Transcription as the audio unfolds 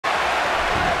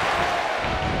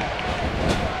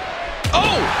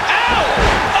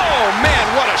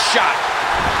shot.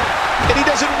 And he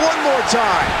does it one more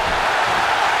time.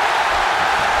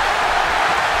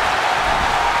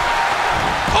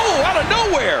 Oh, out of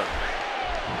nowhere.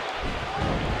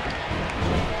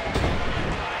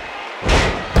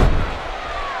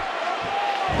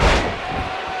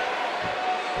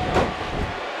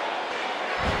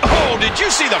 Oh, did you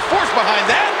see the force behind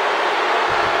that?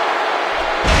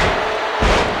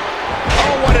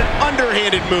 Oh, what an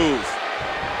underhanded move.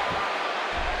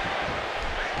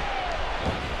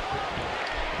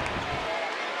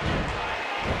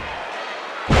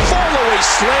 Fallaway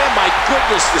slam, my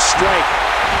goodness, the strength.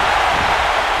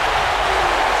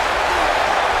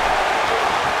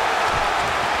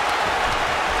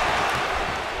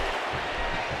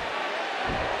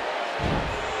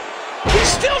 He's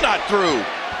still not through.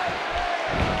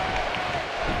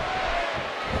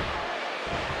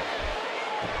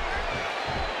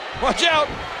 Watch out.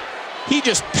 He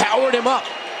just powered him up.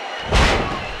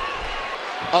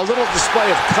 A little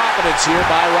display of confidence here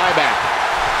by Ryback.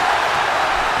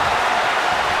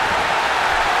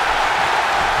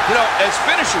 You know, as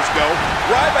finishers go,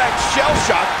 Ryback's shell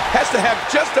shock has to have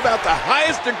just about the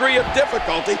highest degree of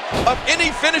difficulty of any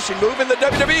finishing move in the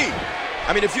WWE.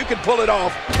 I mean, if you can pull it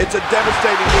off, it's a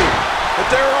devastating move. But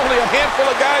there are only a handful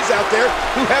of guys out there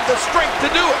who have the strength to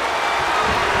do it.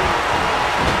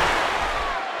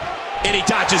 And he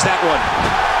dodges that one.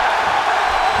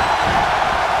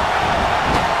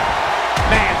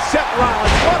 Man, Seth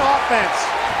Rollins, what offense.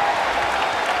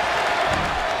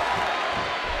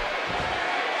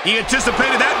 He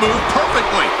anticipated that move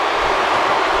perfectly.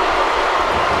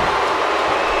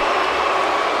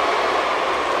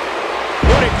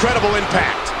 What incredible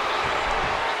impact.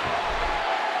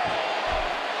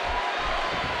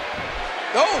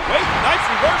 Oh, wait, nice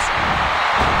reversal.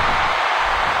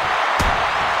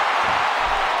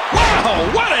 Wow,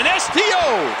 what an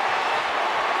STO!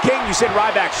 King, you said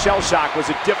Ryback's shell shock was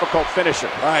a difficult finisher.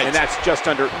 Right. And that's just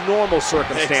under normal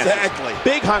circumstances. Exactly.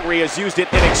 Big Hungry has used it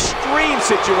in extreme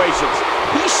situations.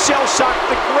 He shell shocked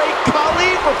the great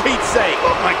Khali, for Pete's sake.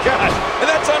 Oh my gosh, and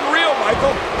that's unreal,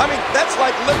 Michael. I mean, that's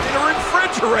like lifting a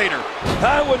refrigerator.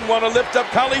 I wouldn't want to lift up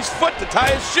Khali's foot to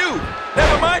tie his shoe.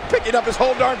 Never mind picking up his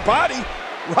whole darn body.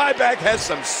 Ryback has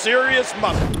some serious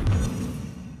muscle.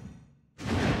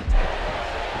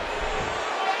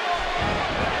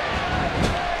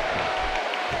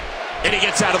 And he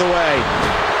gets out of the way.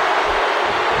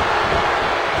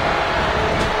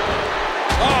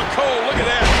 Oh, Cole, look at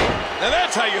that. Now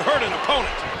that's how you hurt an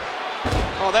opponent.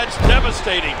 Oh, that's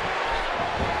devastating.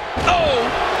 Oh!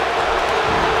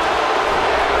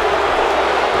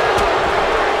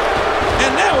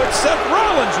 And now it's Seth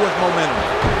Rollins with momentum.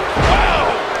 Wow!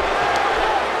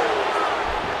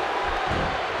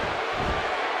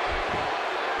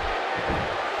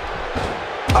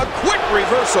 A quick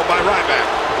reversal by Ryback.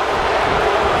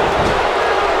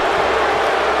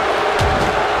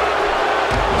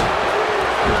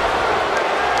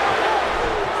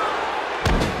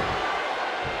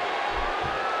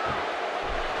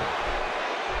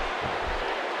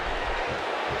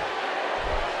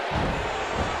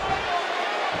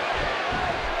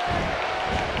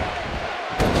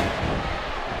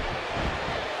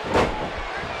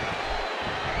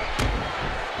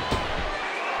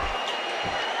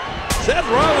 Seth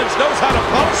Rollins knows how to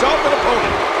polish off an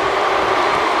opponent.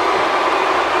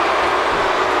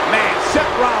 Man,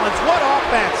 Seth Rollins, what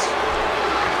offense.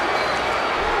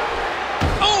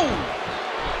 Oh!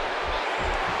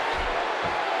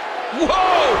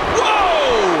 Whoa! Whoa!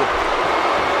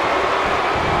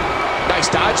 Nice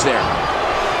dodge there.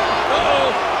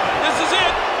 Uh-oh! This is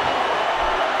it!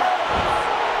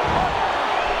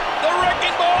 The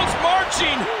wrecking ball's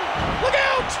marching! Look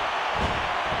out!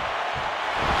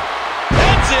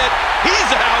 That's it!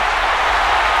 He's out!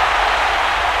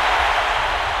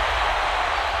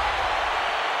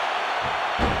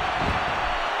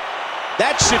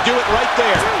 That should do it right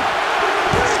there.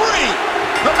 3.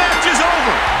 The match is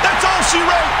over. That's all she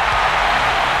wrote.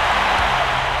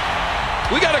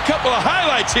 We got a couple of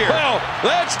highlights here. Well,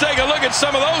 let's take a look at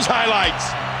some of those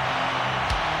highlights.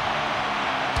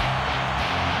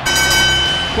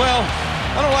 Well,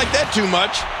 I don't like that too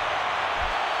much.